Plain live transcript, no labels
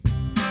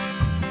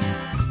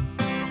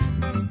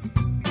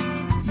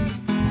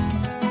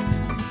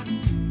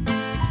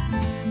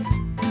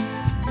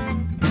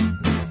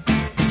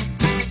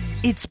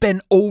It's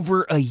been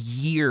over a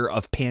year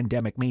of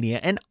pandemic mania,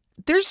 and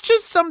there's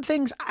just some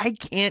things I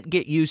can't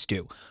get used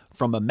to.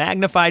 From a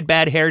magnified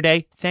bad hair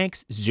day,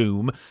 thanks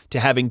Zoom, to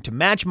having to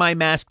match my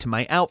mask to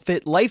my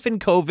outfit, life in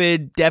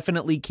COVID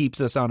definitely keeps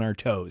us on our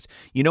toes.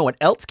 You know what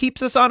else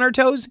keeps us on our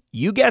toes?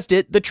 You guessed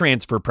it, the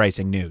transfer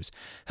pricing news.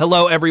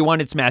 Hello, everyone.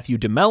 It's Matthew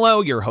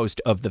DeMello, your host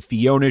of The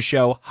Fiona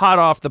Show, hot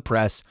off the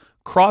press,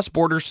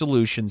 Cross-Border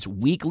Solutions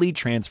weekly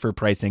transfer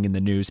pricing in the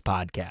news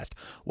podcast.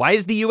 Why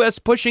is the U.S.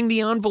 pushing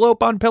the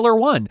envelope on Pillar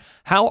 1?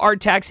 How are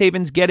tax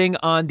havens getting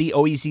on the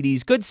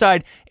OECD's good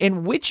side?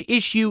 And which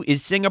issue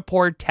is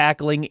Singapore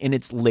tackling in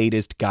its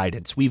latest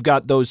guidance? We've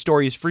got those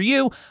stories for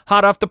you,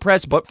 hot off the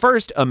press. But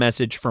first, a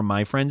message from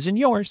my friends and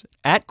yours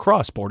at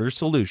Cross-Border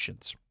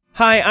Solutions.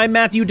 Hi, I'm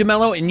Matthew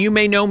DeMello, and you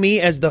may know me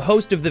as the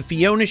host of the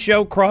Fiona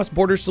Show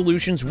Cross-Border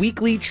Solutions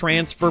weekly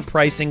transfer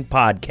pricing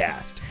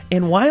podcast.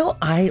 And while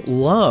I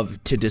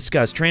love to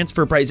discuss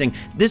transfer pricing,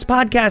 this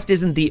podcast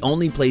isn't the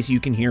only place you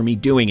can hear me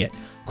doing it.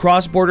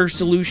 Cross-Border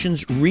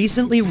Solutions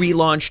recently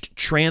relaunched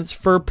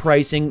Transfer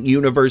Pricing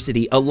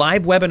University, a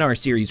live webinar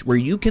series where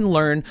you can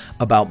learn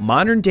about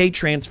modern-day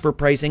transfer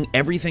pricing,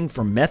 everything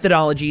from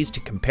methodologies to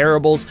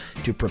comparables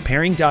to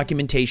preparing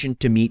documentation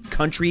to meet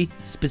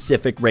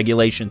country-specific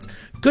regulations.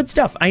 Good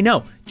stuff, I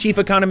know. Chief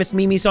Economist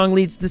Mimi Song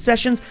leads the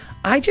sessions.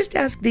 I just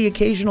ask the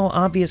occasional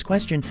obvious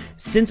question.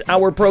 Since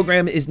our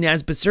program is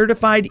NASBA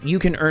certified, you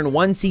can earn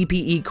 1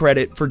 CPE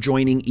credit for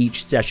joining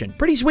each session.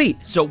 Pretty sweet.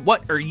 So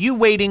what are you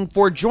waiting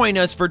for? Join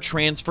us for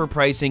Transfer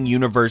Pricing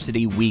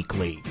University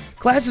Weekly.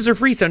 Classes are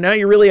free, so now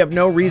you really have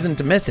no reason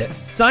to miss it.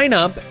 Sign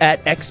up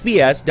at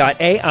xbs.ai/TPU.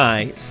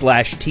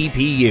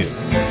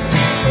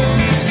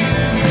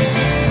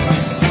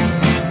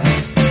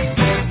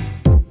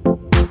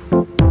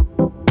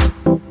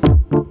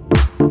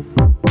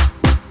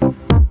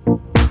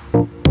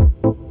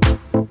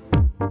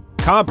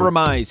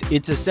 Compromise.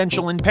 It's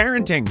essential in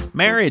parenting,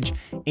 marriage,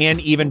 and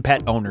even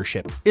pet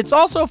ownership. It's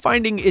also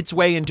finding its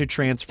way into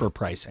transfer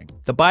pricing.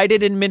 The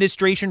Biden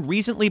administration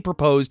recently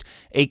proposed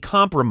a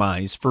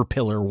compromise for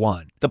Pillar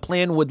 1. The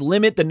plan would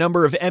limit the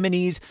number of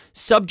MNEs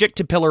subject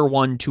to Pillar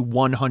 1 to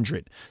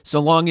 100, so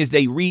long as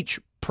they reach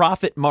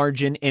profit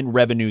margin and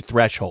revenue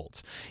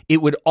thresholds.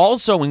 It would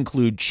also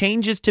include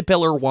changes to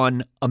Pillar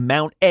 1,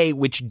 Amount A,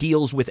 which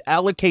deals with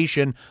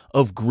allocation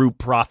of group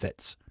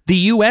profits. The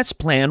U.S.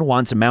 plan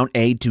wants Amount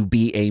A to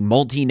be a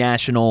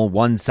multinational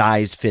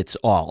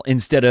one-size-fits-all,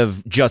 instead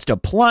of just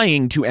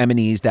applying to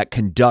MNEs that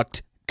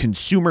conduct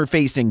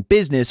consumer-facing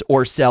business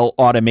or sell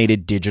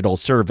automated digital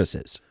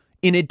services.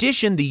 In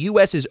addition, the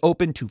U.S. is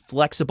open to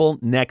flexible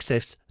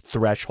nexus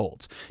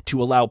thresholds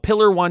to allow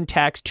Pillar 1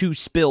 tax to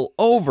spill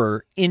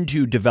over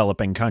into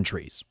developing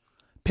countries.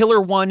 Pillar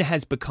 1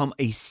 has become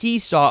a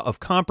seesaw of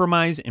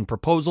compromise and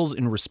proposals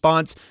in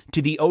response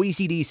to the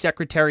OECD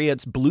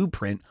Secretariat's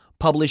blueprint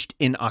published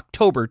in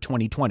October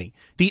 2020.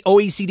 The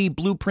OECD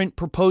blueprint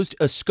proposed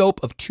a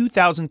scope of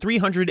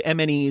 2,300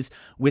 MNEs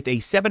with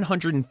a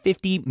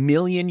 750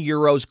 million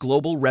euros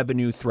global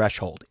revenue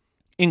threshold.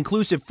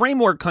 Inclusive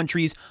framework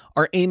countries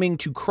are aiming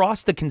to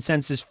cross the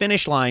consensus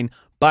finish line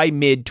by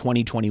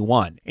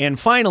mid-2021. And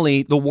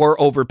finally, the war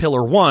over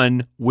Pillar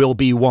 1 will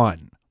be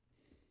won.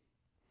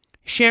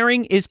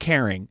 Sharing is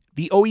caring.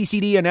 The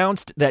OECD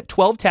announced that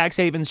 12 tax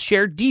havens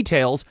shared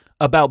details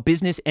about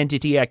business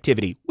entity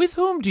activity. With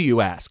whom, do you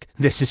ask?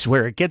 This is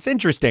where it gets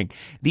interesting.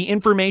 The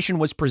information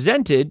was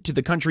presented to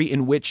the country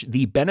in which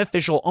the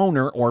beneficial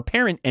owner or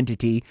parent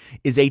entity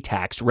is a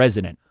tax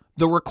resident.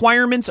 The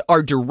requirements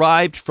are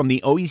derived from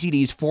the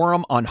OECD's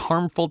Forum on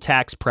Harmful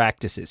Tax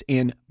Practices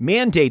and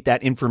mandate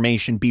that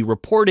information be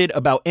reported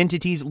about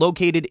entities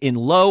located in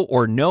low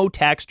or no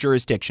tax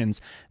jurisdictions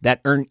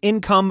that earn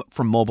income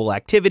from mobile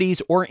activities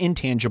or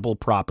intangible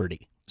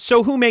property.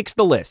 So who makes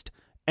the list?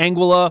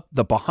 Anguilla,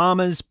 the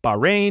Bahamas,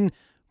 Bahrain,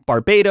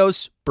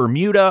 Barbados,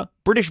 Bermuda,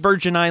 British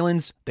Virgin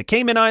Islands, the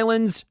Cayman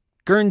Islands,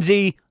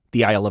 Guernsey,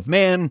 the Isle of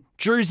Man,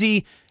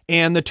 Jersey,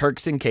 and the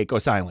Turks and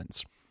Caicos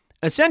Islands.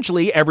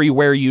 Essentially,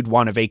 everywhere you'd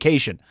want a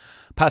vacation.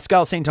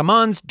 Pascal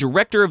Saint-Amans,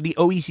 director of the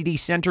OECD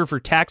Center for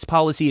Tax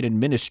Policy and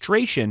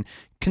Administration,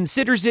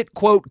 considers it,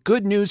 quote,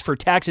 good news for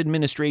tax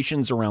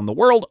administrations around the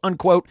world,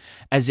 unquote,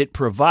 as it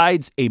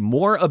provides a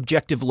more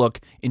objective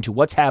look into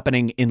what's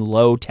happening in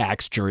low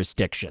tax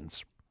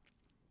jurisdictions.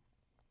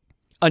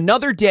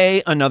 Another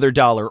day, another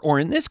dollar, or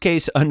in this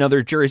case,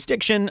 another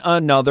jurisdiction,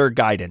 another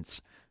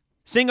guidance.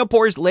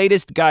 Singapore's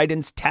latest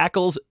guidance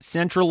tackles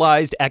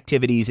centralized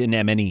activities in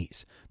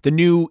MNEs. The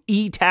new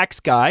e-tax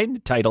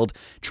guide, titled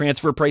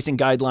Transfer Pricing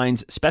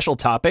Guidelines Special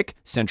Topic,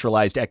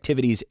 Centralized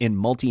Activities in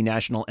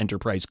Multinational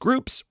Enterprise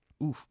Groups,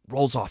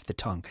 rolls off the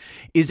tongue,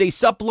 is a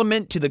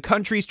supplement to the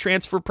country's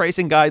transfer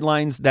pricing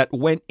guidelines that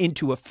went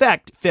into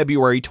effect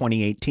February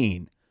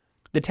 2018.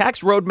 The tax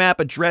roadmap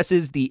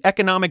addresses the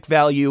economic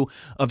value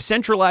of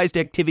centralized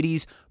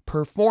activities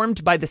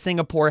performed by the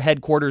Singapore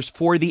headquarters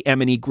for the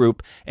MNE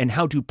Group and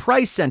how to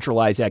price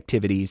centralized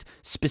activities,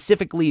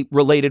 specifically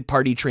related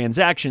party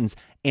transactions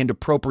and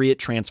appropriate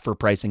transfer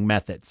pricing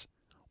methods.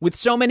 With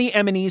so many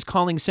MNEs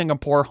calling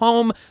Singapore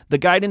home, the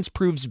guidance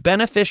proves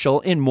beneficial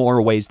in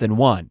more ways than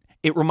one.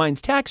 It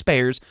reminds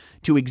taxpayers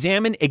to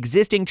examine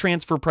existing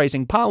transfer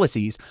pricing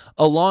policies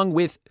along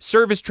with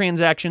service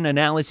transaction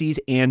analyses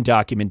and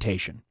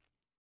documentation.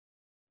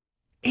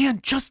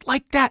 And just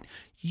like that,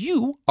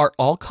 you are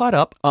all caught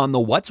up on the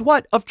what's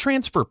what of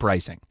transfer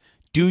pricing.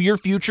 Do your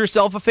future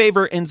self a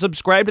favor and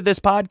subscribe to this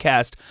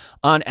podcast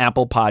on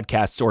Apple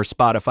Podcasts or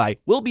Spotify.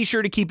 We'll be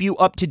sure to keep you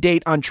up to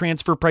date on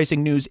transfer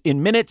pricing news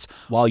in minutes.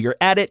 While you're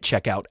at it,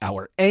 check out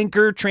our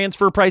Anchor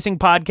Transfer Pricing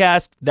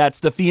podcast. That's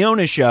the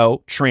Fiona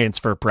Show,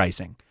 Transfer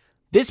Pricing.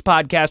 This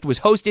podcast was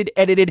hosted,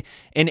 edited,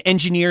 and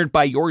engineered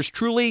by yours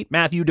truly,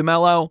 Matthew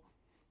DeMello.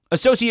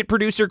 Associate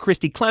producer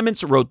Christy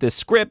Clements wrote this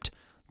script.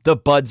 The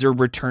buds are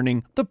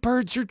returning, the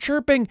birds are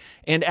chirping,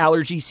 and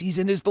allergy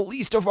season is the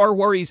least of our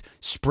worries.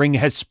 Spring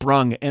has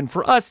sprung, and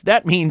for us,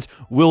 that means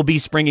we'll be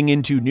springing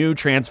into new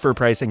transfer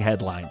pricing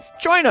headlines.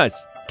 Join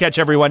us. Catch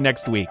everyone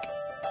next week.